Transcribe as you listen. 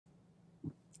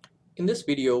In this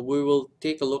video, we will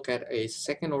take a look at a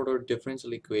second-order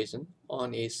differential equation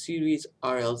on a series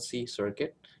RLC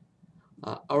circuit.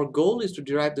 Our goal is to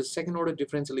derive the second-order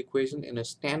differential equation in a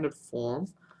standard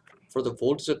form for the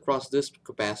voltage across this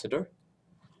capacitor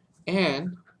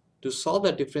and to solve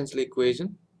that differential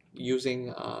equation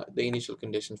using the initial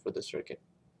conditions for the circuit.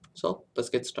 So let's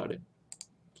get started.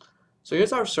 So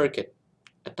here's our circuit.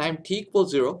 At time t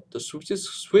equals 0, the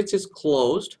switch is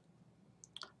closed.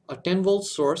 A 10 volt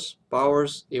source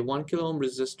powers a 1 kilo ohm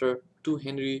resistor, 2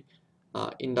 Henry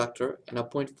inductor, and a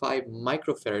 0.5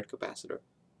 microfarad capacitor.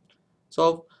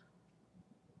 So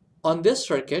on this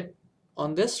circuit,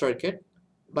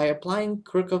 by applying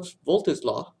Kirchhoff's voltage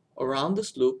law around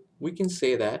this loop, we can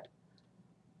say that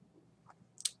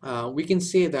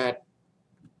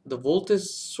the voltage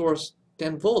source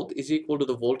 10 volt is equal to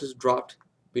the voltage dropped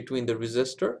between the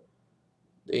resistor,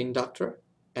 the inductor,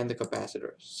 and the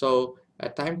capacitor. So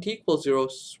at time t equals 0,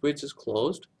 switch is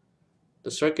closed,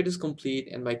 the circuit is complete,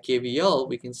 and by KVL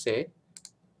we can say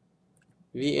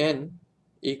Vn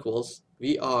equals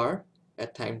Vr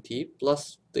at time t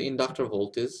plus the inductor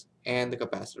voltage and the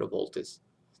capacitor voltage.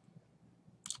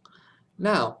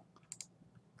 Now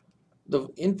the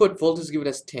input voltage is given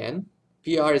as 10,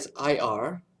 Vr is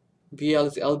IR, VL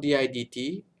is LDI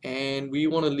dt, and we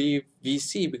want to leave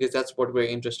Vc because that's what we're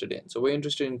interested in. So we're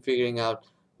interested in figuring out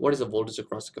what is the voltage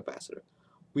across the capacitor.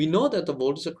 We know that the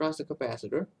voltage across the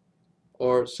capacitor,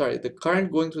 the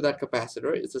current going through that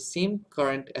capacitor is the same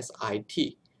current as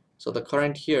IT. So the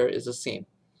current here is the same.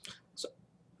 So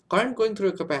current going through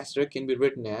a capacitor can be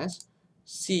written as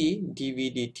C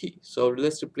dV dt. So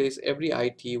let's replace every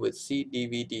IT with C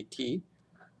dV dt.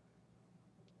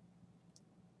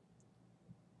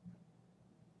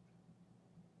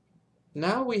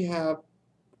 Now we have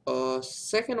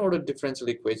second order differential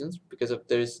equations because of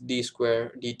there's d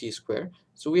square dt square.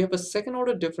 So we have a second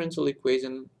order differential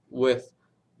equation with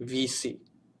Vc.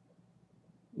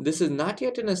 This is not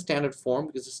yet in a standard form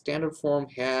because the standard form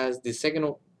has the second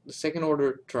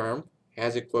order term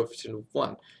has a coefficient of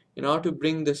 1. In order to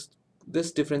bring this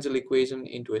differential equation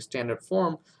into a standard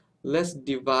form, let's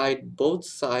divide both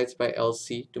sides by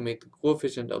LC to make the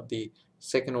coefficient of the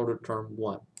second order term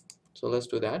 1. So let's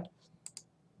do that.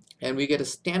 And we get a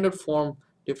standard form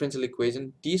differential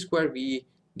equation, d square v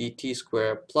dt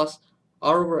square plus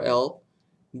r over l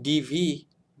dv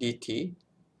dt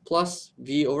plus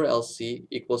v over lc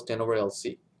equals 10 over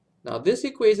lc. Now this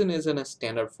equation is in a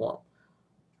standard form.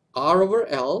 R over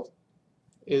L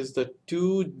is the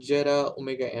 2 zeta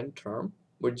omega n term,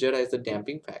 where zeta is the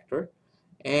damping factor,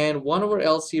 and 1 over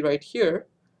LC right here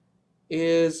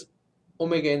is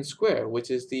omega n square, which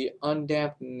is the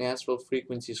undamped natural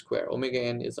frequency square. Omega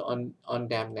n is the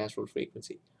undamped natural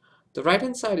frequency. The right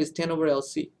hand side is 10 over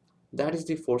LC. That is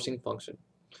the forcing function.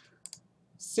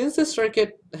 Since the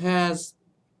circuit has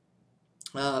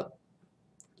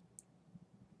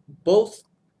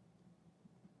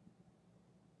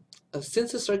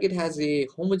since the circuit has a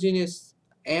homogeneous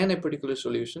and a particular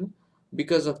solution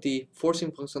because of the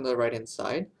forcing function on the right hand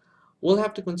side, we'll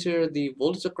have to consider the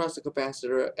voltage across the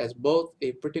capacitor as both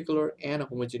a particular and a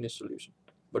homogeneous solution.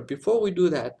 But before we do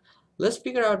that, let's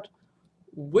figure out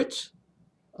whether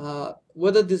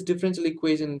this differential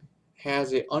equation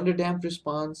has a underdamped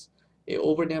response, a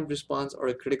overdamped response, or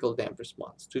a critical damped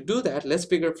response. To do that, let's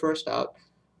figure first out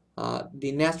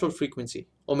the natural frequency,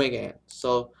 omega n.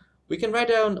 So we can write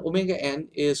down omega n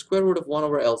is square root of 1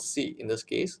 over LC in this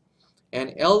case,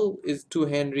 and L is 2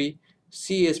 Henry,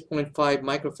 C is 0.5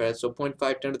 microfarad, so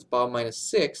 0.5 10 to the power minus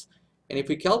 6, and if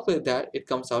we calculate that, it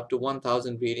comes out to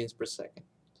 1000 radians per second.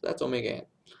 So that's omega n.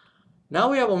 Now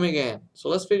we have omega n, so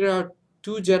let's figure out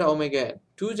 2 zeta omega n.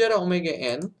 2 zeta omega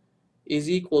n is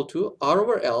equal to R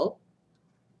over L.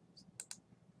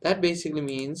 That basically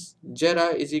means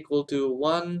zeta is equal to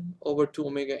 1 over 2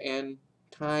 omega n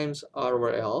times R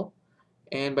over L,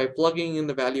 and by plugging in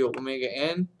the value of omega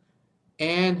n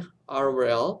and R over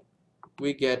L,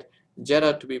 we get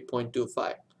zeta to be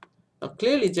 0.25. Now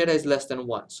clearly zeta is less than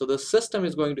 1, so the system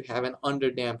is going to have an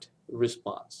underdamped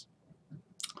response.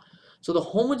 So the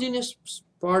homogeneous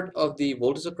part of the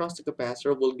voltage across the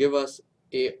capacitor will give us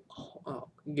an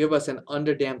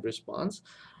underdamped response,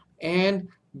 and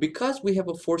because we have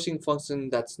a forcing function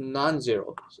that's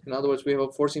non-zero, in other words we have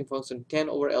a forcing function 10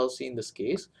 over LC in this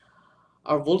case,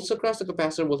 our voltage across the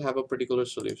capacitor will have a particular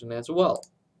solution as well.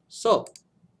 So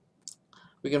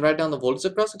we can write down the voltage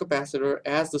across the capacitor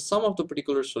as the sum of the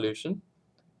particular solution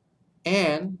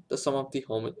and the sum of the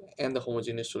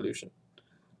homogeneous solution.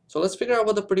 So let's figure out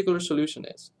what the particular solution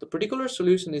is. The particular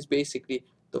solution is basically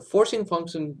the forcing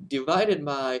function divided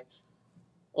by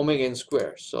omega n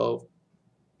squared. So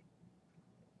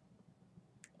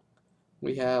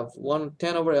we have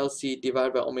 10 over LC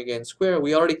divided by omega n squared.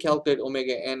 We already calculated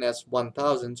omega n as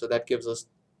 1000, so that gives us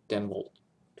 10 volt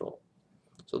total.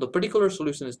 So the particular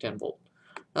solution is 10 volt.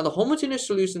 Now the homogeneous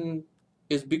solution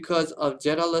is because of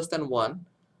zeta less than 1,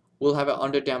 we'll have an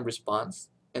underdamped response,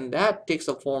 and that takes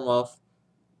the form of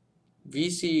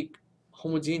VC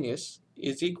homogeneous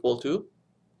is equal to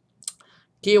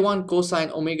K1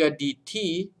 cosine omega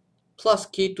dt plus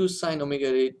K2 sine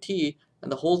omega dt,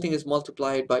 and the whole thing is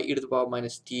multiplied by e to the power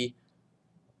minus t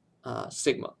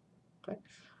sigma. Okay?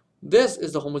 This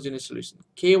is the homogeneous solution.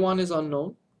 K1 is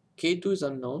unknown, K2 is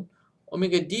unknown,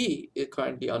 omega d is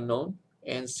currently unknown,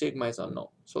 and sigma is unknown.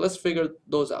 So let's figure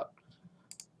those out.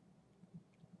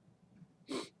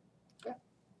 Okay.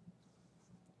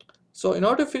 So in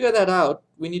order to figure that out,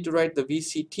 we need to write the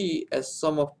VCT as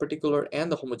sum of particular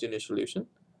and the homogeneous solution.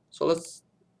 So let's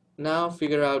now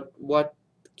figure out what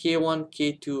K1,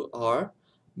 K2 are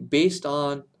based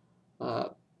on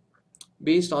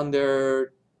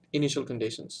their initial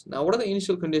conditions. Now, what are the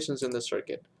initial conditions in the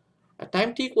circuit? At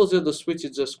time t equals 0, the switch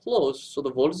is just closed, so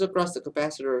the voltage across the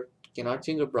capacitor cannot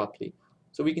change abruptly.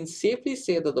 So we can safely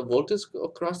say that the voltage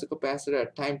across the capacitor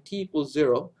at time t equals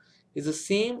 0 is the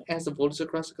same as the voltage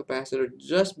across the capacitor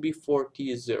just before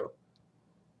t is 0.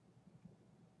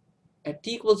 At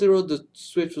t equals 0, the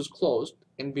switch was closed,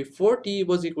 and before t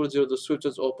was equal to 0, the switch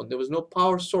was open. There was no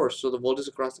power source, so the voltage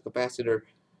across the capacitor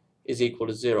is equal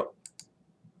to 0.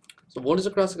 So voltage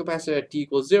across the capacitor at t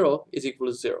equals 0 is equal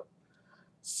to 0.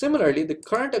 Similarly, the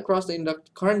current across the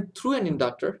current through an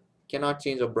inductor cannot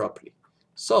change abruptly.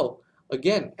 So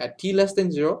again, at t less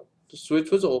than 0, the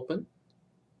switch was open.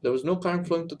 There was no current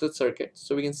flowing through the circuit.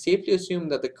 So we can safely assume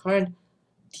that the current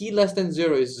t less than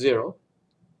 0 is 0.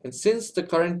 And since the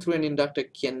current through an inductor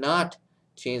cannot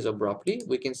change abruptly,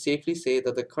 we can safely say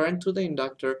that the current through the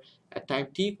inductor at time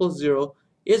t equals 0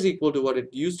 is equal to what it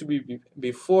used to be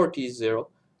before t is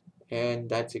 0, and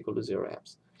that's equal to 0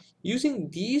 amps. Using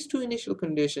these two initial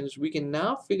conditions, we can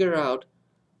now figure out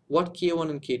what K1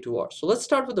 and K2 are. So let's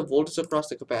start with the voltage across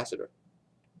the capacitor.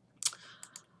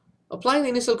 Applying the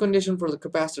initial condition for the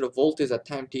capacitor voltage at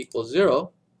time t equals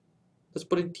 0, let's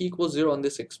put in t equals 0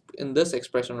 in this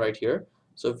expression right here.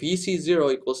 So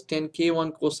VC0 equals 10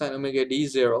 K1 cosine omega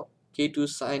D0, K2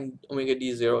 sine omega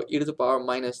D0, e to the power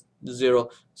minus 0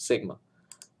 sigma.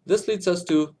 This leads us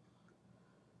to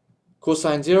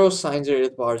cosine 0, sine 0, e to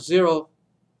the power 0.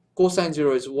 Cosine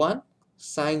 0 is 1,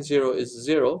 sine 0 is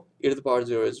 0, e to the power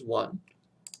 0 is 1.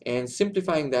 And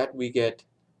simplifying that, we get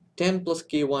 10 plus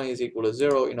K1 is equal to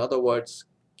 0. In other words,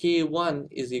 K1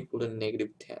 is equal to negative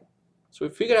 10. So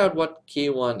we figured out what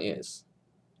K1 is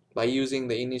by using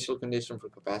the initial condition for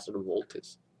capacitor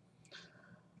voltage.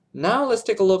 Now let's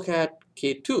take a look at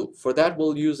K2. For that,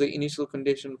 we'll use the initial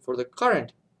condition for the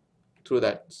current through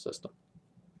that system.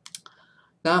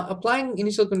 Now, applying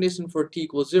initial condition for t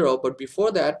equals 0, but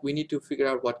before that, we need to figure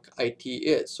out what IT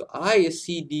is. So I is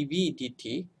C dV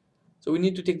dt, so we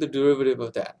need to take the derivative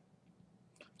of that.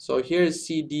 So here is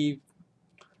C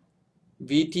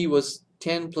dVt was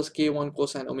 10 plus K1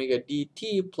 cosine omega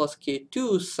dt plus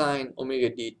K2 sine omega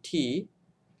dt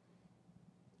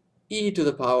e to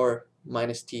the power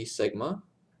minus t sigma.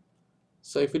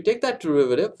 So if we take that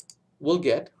derivative, we'll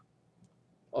get,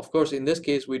 of course, in this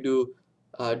case, we do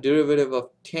derivative of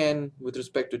 10 with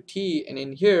respect to t, and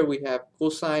in here we have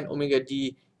cosine omega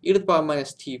d e to the power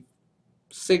minus t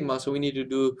sigma, so we need to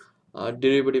do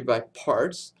derivative by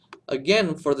parts.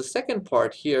 Again, for the second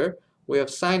part here, we have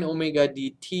sine omega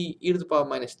dt e to the power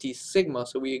minus t sigma,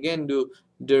 so we again do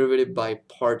derivative by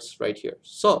parts right here.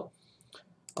 So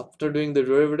after doing the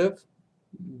derivative,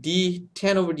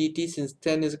 d10 over dt, since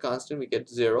 10 is a constant, we get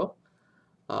 0.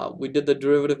 We did the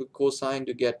derivative of cosine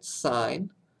to get sine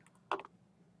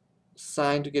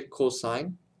to get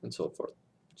cosine, and so forth.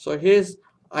 So here's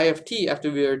I of t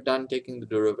after we are done taking the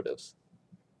derivatives.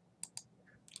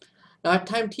 Now at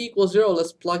time t equals 0,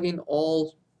 let's plug in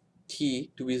all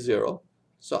t to be 0.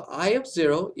 So I of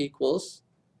 0 equals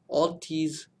all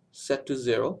t's set to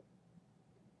 0.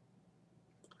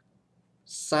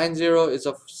 Sine 0 is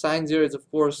of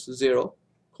course 0.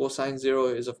 Cosine 0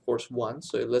 is of course 1.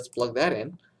 So let's plug that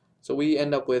in. So we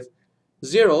end up with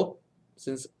 0,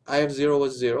 since I of 0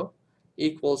 was 0,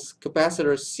 equals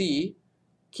capacitor C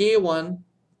K1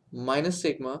 minus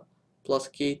sigma plus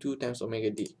K2 times omega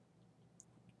d.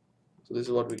 So this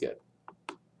is what we get.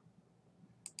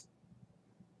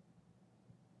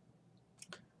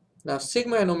 Now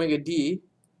sigma and omega d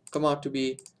come out to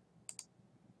be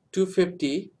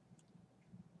 250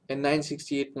 and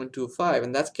 968.25,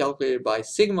 and that's calculated by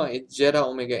sigma is zeta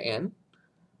omega n.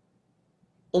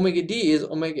 Omega d is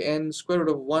omega n square root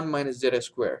of 1 minus zeta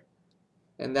square.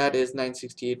 and that is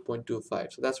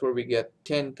 968.25. So that's where we get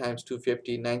 10 times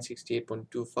 250,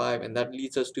 968.25, and that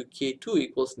leads us to K2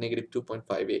 equals negative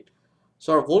 2.58.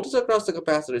 So our voltage across the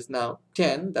capacitor is now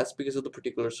 10, that's because of the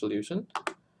particular solution,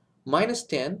 minus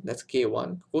 10, that's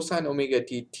K1, cosine omega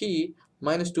dt,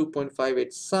 minus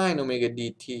 2.58 sine omega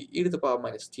dt, e to the power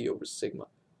minus t over sigma.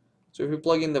 So if we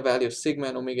plug in the value of sigma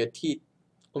and omega d,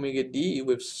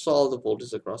 we've solved the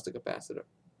voltage across the capacitor.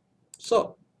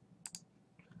 So,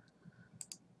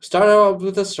 started out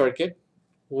with a circuit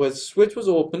where the switch was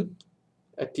open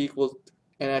at t equals,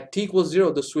 and at t equals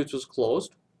 0 the switch was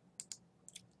closed.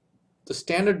 The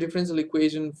standard differential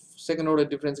equation, second order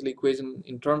differential equation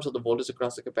in terms of the voltage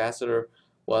across the capacitor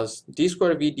was d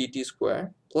squared v dt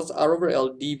squared plus r over l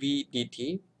dv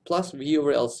dt plus v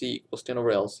over lc equals 10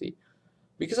 over lc.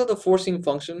 Because of the forcing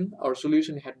function, our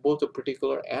solution had both a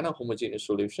particular and a homogeneous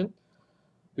solution.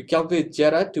 We calculate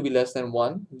zeta to be less than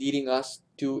 1, leading us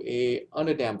to a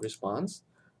underdamped response.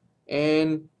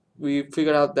 And we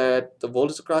figured out that the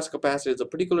voltage across capacitor is a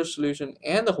particular solution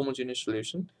and the homogeneous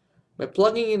solution. By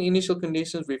plugging in initial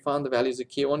conditions, we found the values of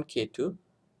K1, K2,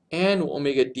 and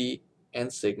omega d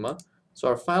and sigma. So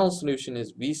our final solution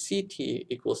is VCT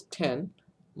equals 10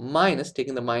 minus,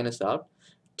 taking the minus out,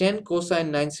 10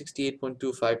 cosine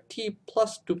 968.25t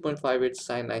plus 2.58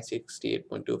 sine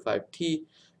 968.25t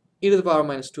e to the power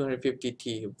minus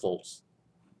 250t volts.